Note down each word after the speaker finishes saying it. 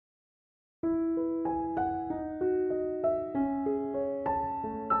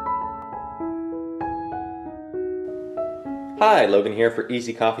Hi, Logan here for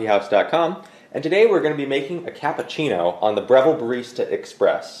EasyCoffeehouse.com, and today we're going to be making a cappuccino on the Breville Barista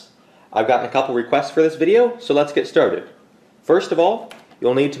Express. I've gotten a couple requests for this video, so let's get started. First of all,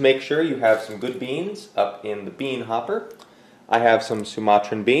 you'll need to make sure you have some good beans up in the bean hopper. I have some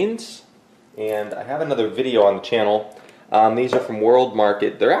Sumatran beans, and I have another video on the channel. These are from World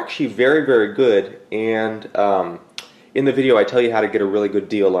Market. They're actually very, very good, and in the video I tell you how to get a really good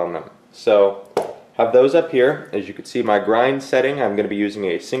deal on them. So, have those up here. As you can see, my grind setting, I'm going to be using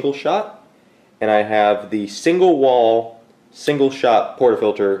a single shot, and I have the single wall, single shot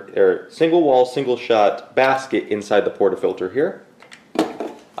portafilter, or single wall, single shot basket inside the portafilter here.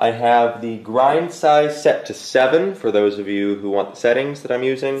 I have the grind size set to 7 for those of you who want the settings that I'm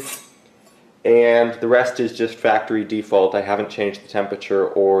using, and the rest is just factory default. I haven't changed the temperature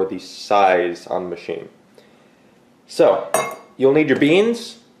or the size on the machine. So, you'll need your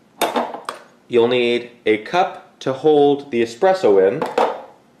beans. You'll need a cup to hold the espresso in.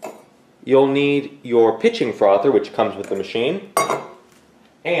 You'll need your pitching frother, which comes with the machine.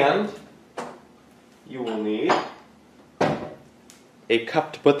 And you will need a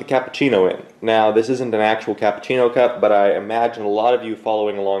cup to put the cappuccino in. Now, this isn't an actual cappuccino cup, but I imagine a lot of you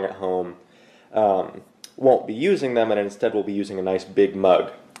following along at home won't be using them, and instead will be using a nice big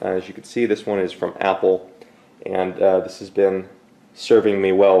mug. As you can see, this one is from Apple, and this has been serving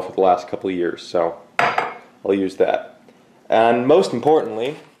me well for the last couple of years, so I'll use that. And most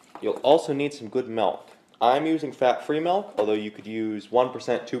importantly, you'll also need some good milk. I'm using fat-free milk, although you could use 1%,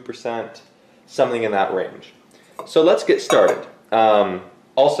 2%, something in that range. So let's get started.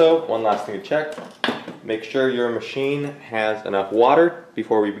 Also, one last thing to check. Make sure your machine has enough water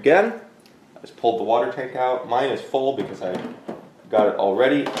before we begin. I just pulled the water tank out. Mine is full because I got it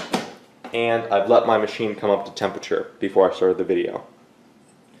already, and I've let my machine come up to temperature before I started the video.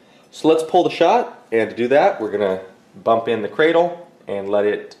 So let's pull the shot, and to do that we're going to bump in the cradle and let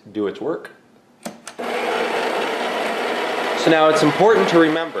it do its work. So now it's important to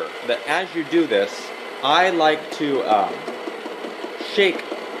remember that as you do this, I like to shake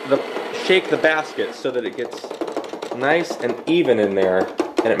the basket so that it gets nice and even in there,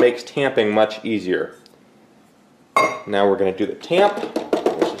 and it makes tamping much easier. Now we're going to do the tamp.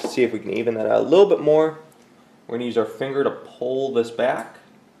 Let's just see if we can even that out a little bit more. We're going to use our finger to pull this back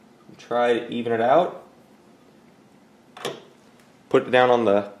and try to even it out. Put it down on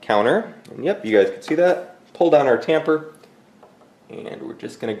the counter, and yep, you guys can see that. Pull down our tamper, and we're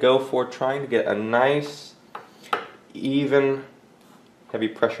just going to go for trying to get a nice, even, heavy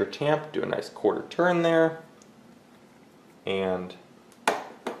pressure tamp. Do a nice quarter turn there, and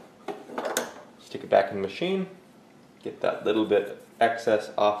stick it back in the machine. Get that little bit of excess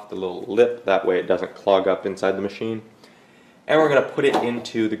off the little lip, that way it doesn't clog up inside the machine. And we're going to put it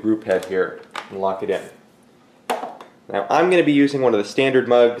into the group head here and lock it in. Now I'm going to be using one of the standard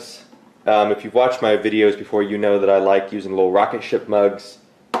mugs. If you've watched my videos before, you know that I like using little rocket ship mugs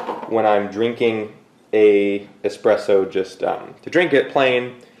when I'm drinking a espresso, just to drink it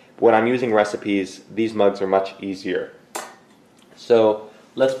plain. But when I'm using recipes, these mugs are much easier. So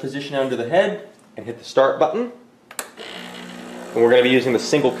let's position under the head and hit the start button. And we're going to be using the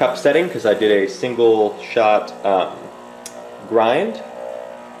single cup setting because I did a single shot grind.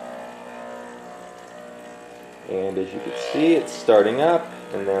 And as you can see, it's starting up,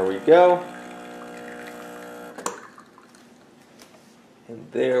 and there we go. And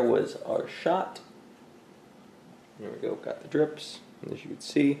there was our shot. There we go, got the drips. And as you can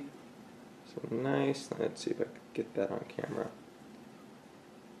see, so nice. Let's see if I can get that on camera.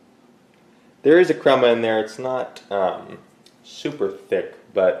 There is a crema in there. It's not super thick,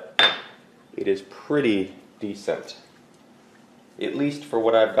 but it is pretty decent. At least for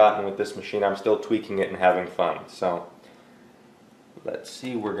what I've gotten with this machine. I'm still tweaking it and having fun. So let's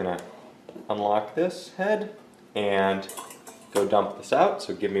see, we're going to unlock this head and go dump this out.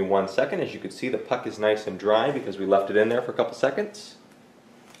 So give me 1 second. As you can see, the puck is nice and dry because we left it in there for a couple seconds.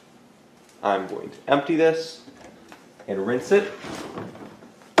 I'm going to empty this and rinse it.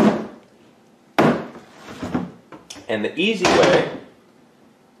 And the easy way,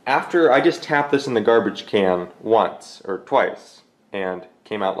 after I just tapped this in the garbage can once or twice and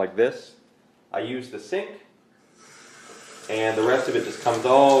came out like this, I use the sink, and the rest of it just comes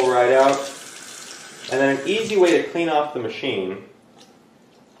all right out. And then an easy way to clean off the machine,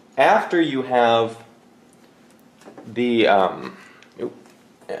 after you have the,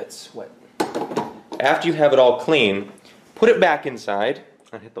 it's wet. After you have it all clean, put it back inside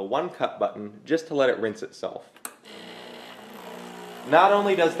and hit the 1 cup button just to let it rinse itself. Not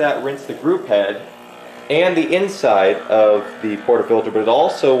only does that rinse the group head and the inside of the portafilter, but it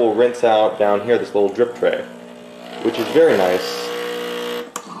also will rinse out down here this little drip tray. which is very nice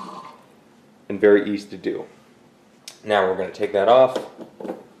and very easy to do. Now we're going to take that off,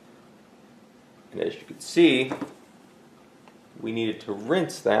 and as you can see, we needed to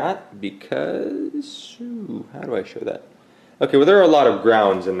rinse that because, ooh, how do I show that? Okay, well there are a lot of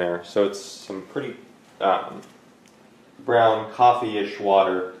grounds in there, so it's some pretty brown coffee-ish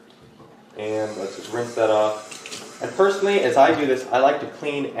water, and let's just rinse that off. And personally, as I do this, I like to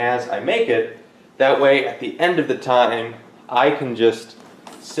clean as I make it. That way, at the end of the time, I can just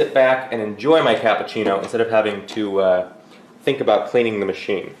sit back and enjoy my cappuccino instead of having to think about cleaning the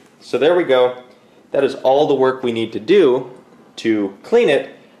machine. So there we go. That is all the work we need to do to clean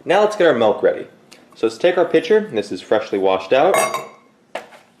it. Now let's get our milk ready. So let's take our pitcher, and this is freshly washed out,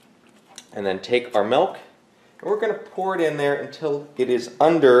 and then take our milk, and we're going to pour it in there until it is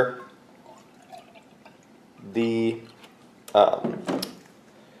under the,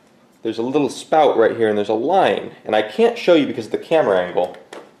 there's a little spout right here, and there's a line, and I can't show you because of the camera angle,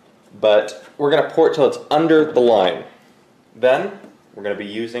 but we're going to pour it till it's under the line. Then we're going to be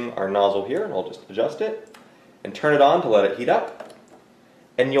using our nozzle here, and I'll just adjust it and turn it on to let it heat up.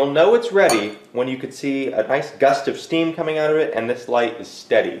 And you'll know it's ready when you could see a nice gust of steam coming out of it and this light is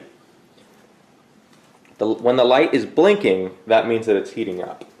steady. When the light is blinking, that means that it's heating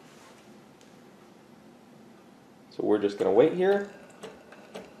up. So we're just going to wait here.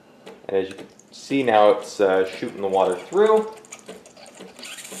 And as you can see now, it's shooting the water through.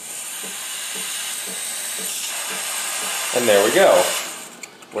 And there we go.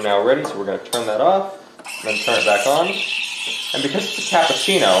 We're now ready, so we're going to turn that off, and then turn it back on. And because it's a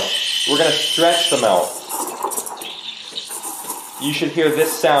cappuccino, we're going to stretch the milk. You should hear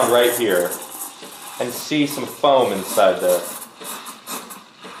this sound right here and see some foam inside there.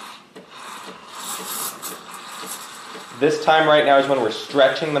 This time right now is when we're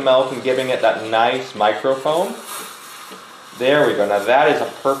stretching the milk and giving it that nice micro foam. There we go. Now that is a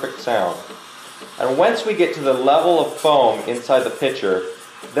perfect sound. And once we get to the level of foam inside the pitcher,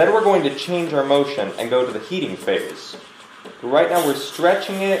 then we're going to change our motion and go to the heating phase. Right now we're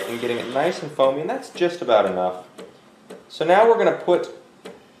stretching it and getting it nice and foamy, and that's just about enough. So now we're going to put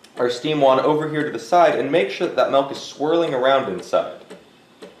our steam wand over here to the side and make sure that that milk is swirling around inside.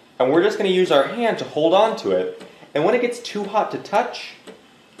 And we're just going to use our hand to hold on to it, and when it gets too hot to touch,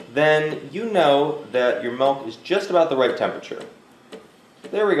 then you know that your milk is just about the right temperature.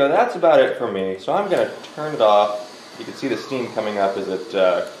 There we go, that's about it for me. So I'm going to turn it off. You can see the steam coming up as it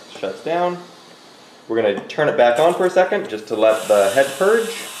shuts down. We're going to turn it back on for a second just to let the head purge.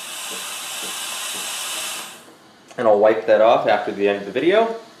 And I'll wipe that off after the end of the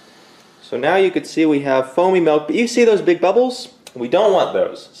video. So now you can see we have foamy milk, but you see those big bubbles? We don't want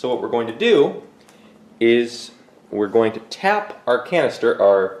those. So what we're going to do is we're going to tap our canister,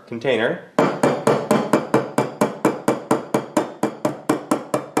 our container,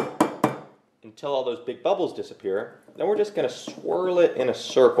 until all those big bubbles disappear. Then we're just going to swirl it in a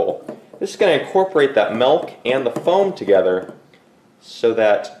circle. This is going to incorporate that milk and the foam together so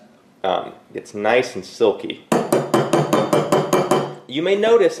that it's nice and silky. You may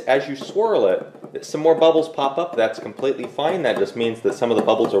notice as you swirl it that some more bubbles pop up. That's completely fine. That just means that some of the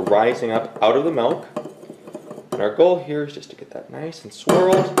bubbles are rising up out of the milk. And our goal here is just to get that nice and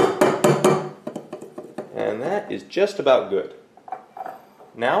swirled. And that is just about good.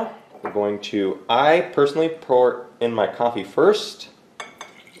 Now, we're going to, I personally pour in my coffee first.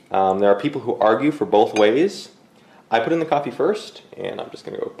 There are people who argue for both ways. I put in the coffee first, and I'm just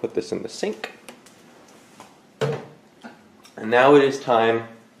going to go put this in the sink. And now it is time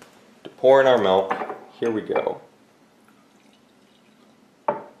to pour in our milk. Here we go.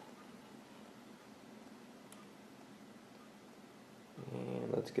 And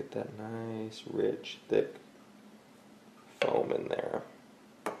let's get that nice, rich, thick foam in there.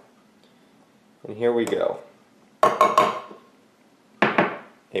 And here we go.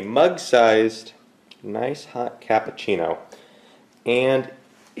 A mug-sized, nice hot cappuccino. And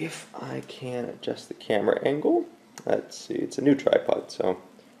if I can adjust the camera angle, let's see, it's a new tripod, so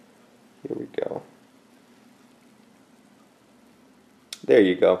here we go. There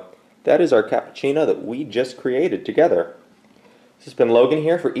you go. That is our cappuccino that we just created together. This has been Logan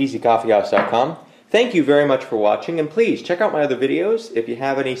here for EasyCoffeehouse.com. Thank you very much for watching, and please check out my other videos. If you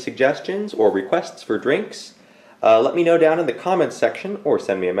have any suggestions or requests for drinks, let me know down in the comments section or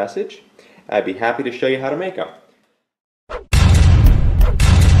send me a message. I'd be happy to show you how to make them.